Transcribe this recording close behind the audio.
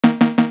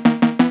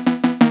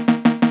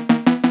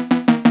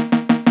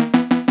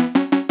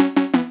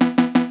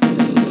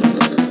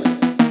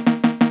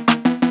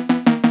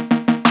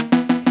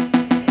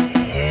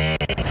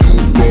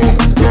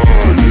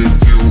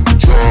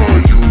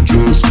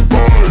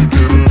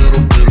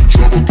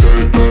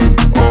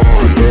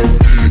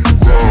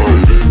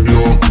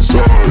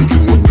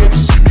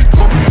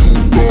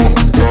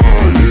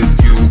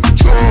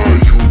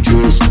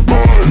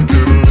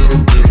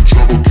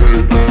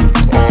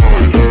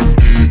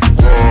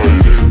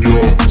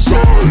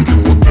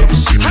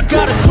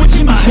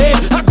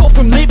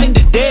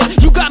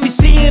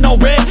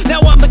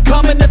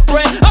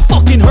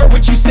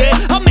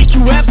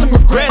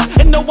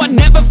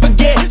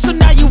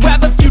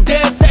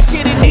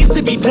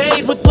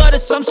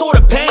some sort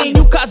of pain.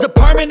 You caused a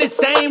permanent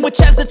stain, which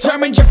has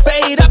determined your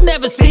fate. I've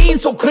never seen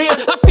so clear,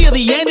 I feel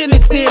the end and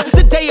it's near.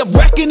 The day of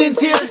reckoning's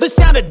here, the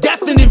sound of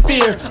deafening fear.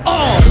 You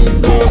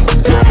gon'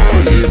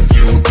 die if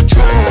you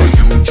try,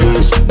 you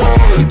just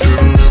might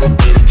get a little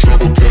bit of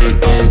trouble,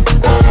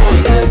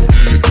 K-N-I-F-E,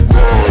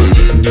 right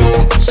in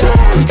your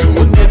side. You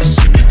will never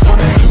see me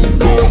coming. You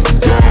gon'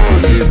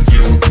 die if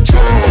you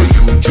try,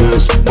 you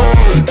just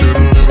might get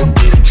a little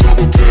bit of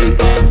trouble,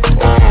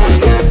 K-N-I-F-E,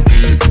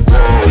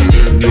 right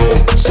in your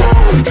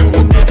side. You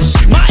will never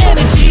see me. My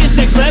energy is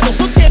next level,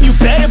 so damn you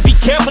better be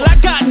careful. I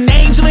got an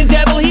angel and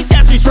devil, he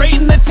stabs me straight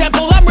in the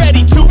temple. I'm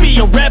ready to be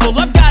a rebel,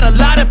 I've got a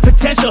lot of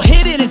potential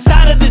hidden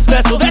inside of this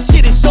vessel. That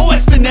shit is so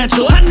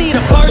exponential. I need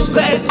a first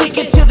class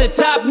ticket to the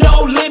top,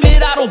 no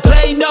limit. I don't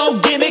play no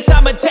gimmicks,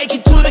 I'ma take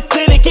you to the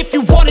clinic. If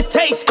you want a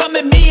taste, come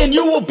at me and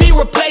you will be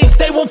replaced.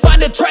 They won't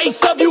find a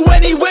trace of you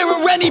anywhere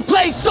or any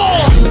place. You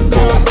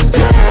gon'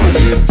 die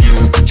if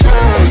you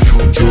try,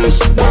 you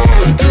just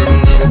might get a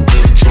little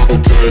bit of trouble,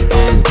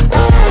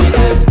 K-N-I-F-E,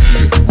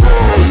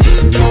 right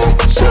in your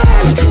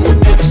side. You will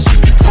never see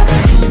me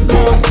coming. You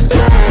gon'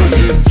 die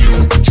if you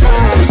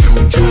try,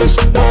 you just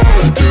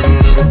might get a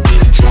little bit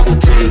of trouble,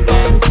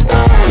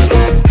 K-N-I-F-E,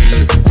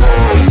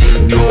 right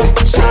in your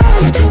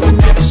side. You will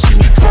never see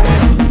me coming.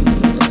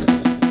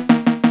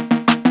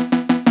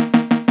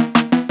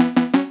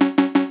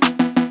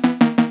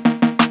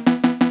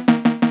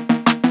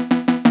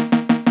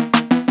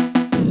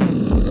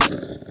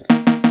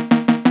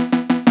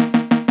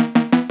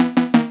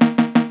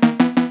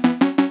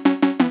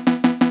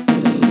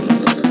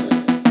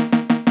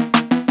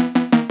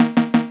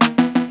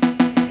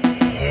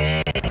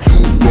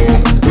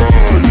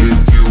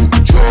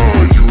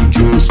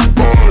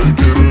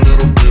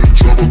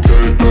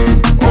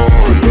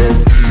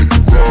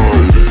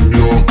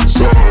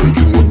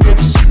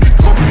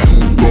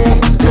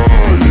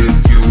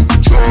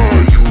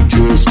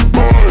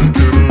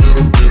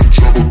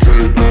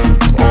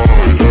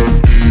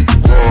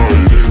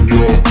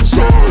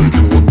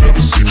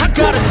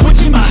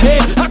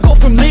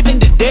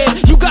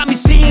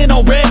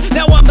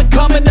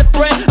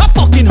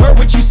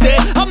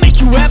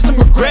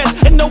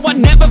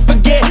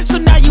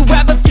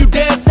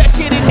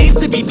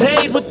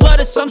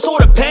 Some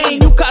sort of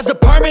pain, you caused a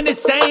permanent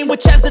stain,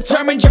 which has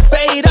determined your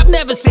fate. I've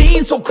never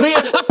seen so clear,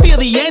 I feel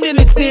the end and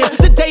it's near.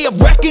 The day of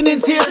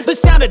reckoning's here, the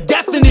sound of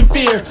deafening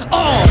fear. You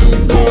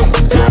gon'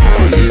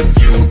 die if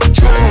you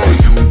try,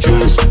 you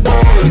just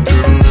might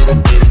get a little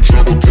bit of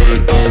trouble,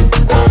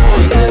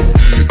 K-N-I-F-E,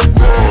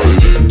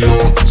 right in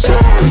your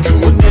side. You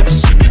will never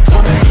see me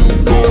coming. You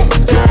gon'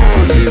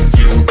 die if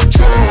you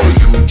try,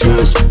 you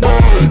just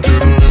might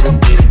get a little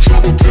bit of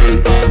trouble,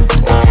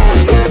 K-N-I-F-E,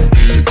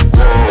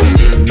 right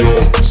in your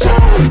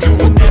side. You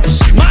will never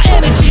see me. My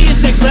energy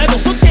is next level,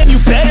 so damn you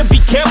better be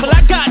careful.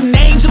 I got an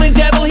angel and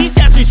devil, he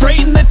stabs me straight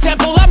in the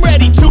temple. I'm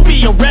ready to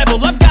be a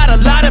rebel, I've got a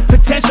lot of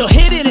potential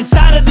hidden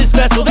inside of this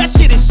vessel. That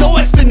shit is so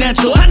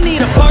exponential. I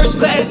need a first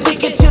class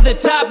ticket to the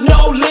top,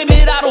 no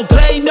limit. I don't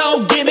play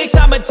no gimmicks,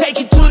 I'ma take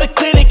you to the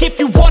clinic. If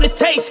you want a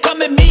taste,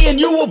 come at me and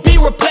you will be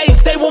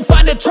replaced. They won't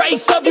find a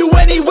trace of you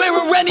anywhere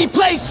or any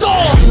place. You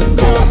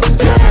gon'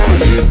 die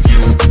if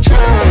you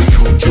try,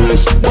 you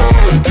just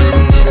might get a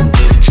little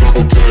bit of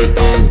trouble,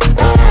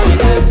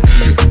 K-N-I-F-E,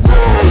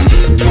 right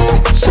in your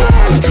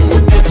side. You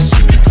will never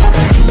see me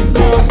coming. You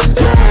gon'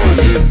 die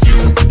if you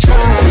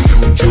try, you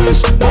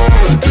just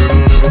might get a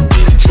little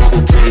bit of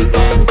trouble,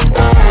 K-N-I-F-E,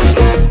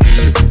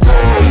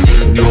 right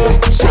in your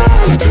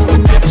side. You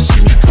will never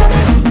see me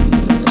coming.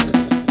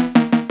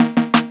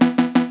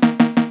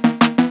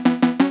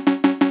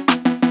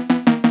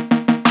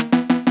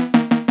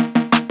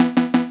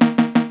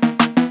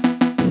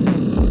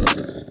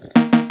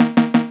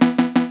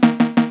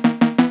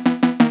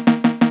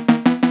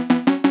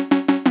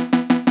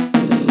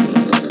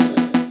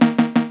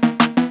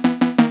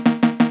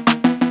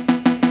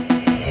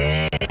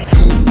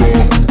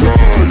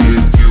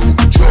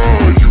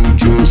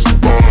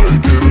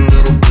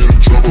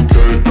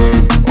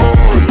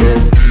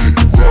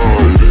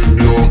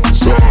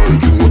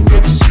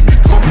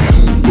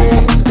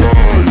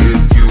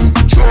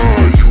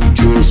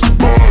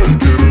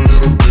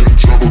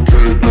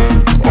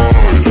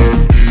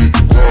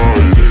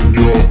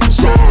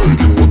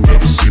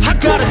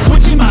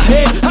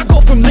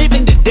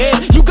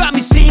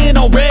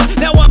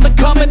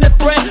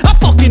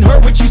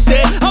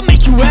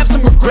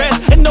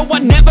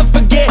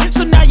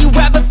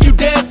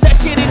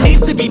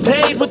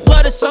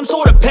 Some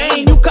sort of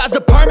pain, you caused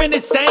a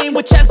permanent stain,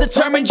 which has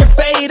determined your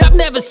fate. I've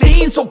never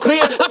seen so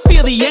clear, I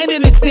feel the end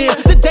and it's near.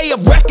 The day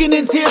of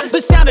reckoning's here,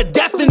 the sound of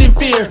deafening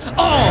fear. You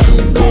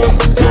gon'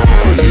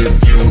 die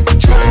if you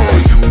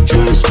try, you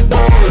just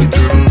might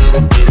get a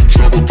little bit of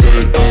trouble,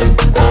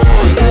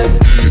 K-N-I-F-E,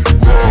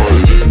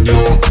 right in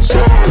your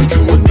side.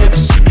 You will never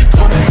see me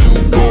coming.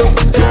 You gon'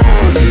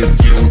 die if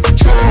you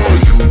try,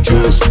 you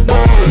just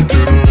might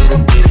get a little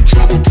bit of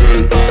trouble,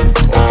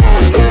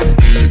 K-N-I-F-E,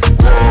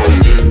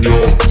 right in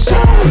your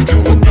side. You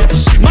will never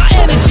see me. My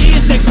energy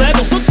is next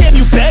level, so damn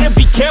you better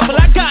be careful.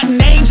 I got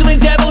an angel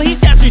and devil, he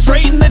stabs me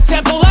straight in the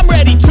temple. I'm ready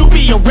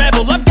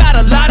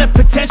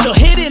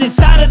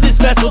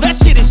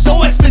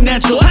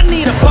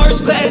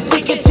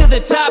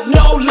top,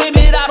 no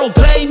limit. I don't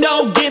play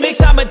no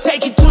gimmicks, I'ma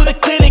take you to the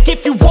clinic.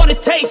 If you want a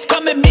taste,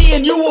 come at me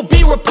and you will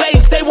be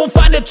replaced. They won't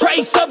find a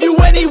trace of you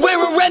anywhere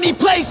or any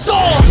place. You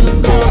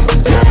gon'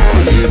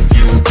 die if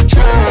you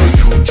try.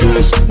 You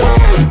just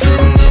might get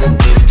a little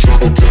bit of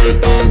trouble.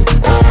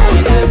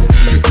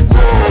 K-N-I-F-E,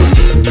 right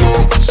in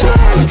your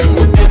side. You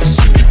will never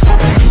see me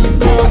coming. You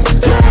gon'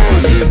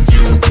 die if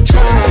you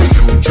try.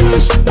 You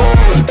just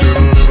might get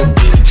a little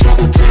bit of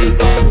trouble.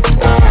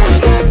 K-N-I-F-E,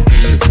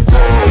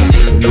 right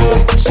in your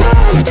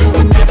side. You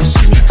will never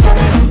see me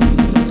coming.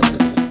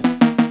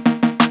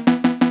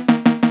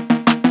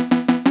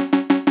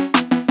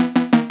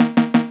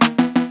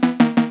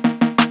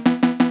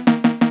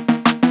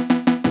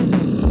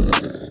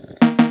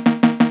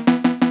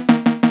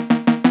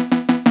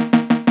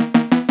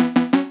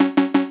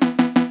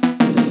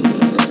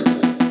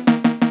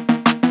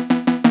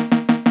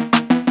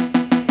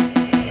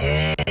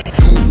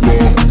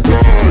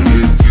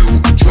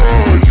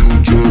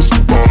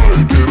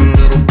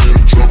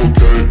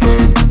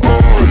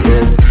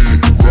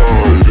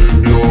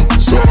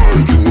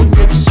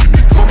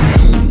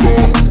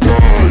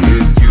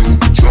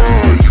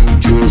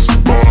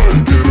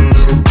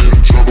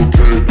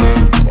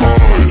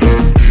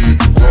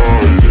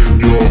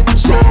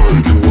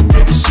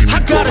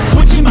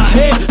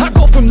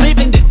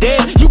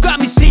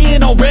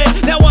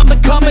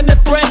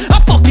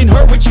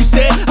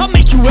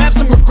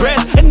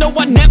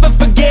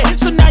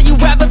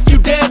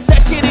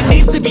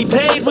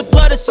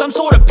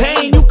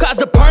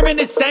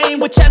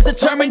 Which has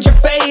determined your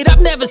fate.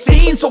 I've never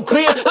seen so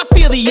clear. I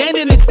feel the end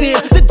and it's near.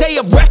 The day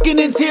of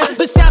reckoning's here.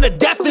 The sound of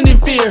deafening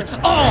fear.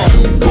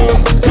 You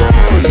gon'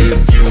 die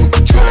if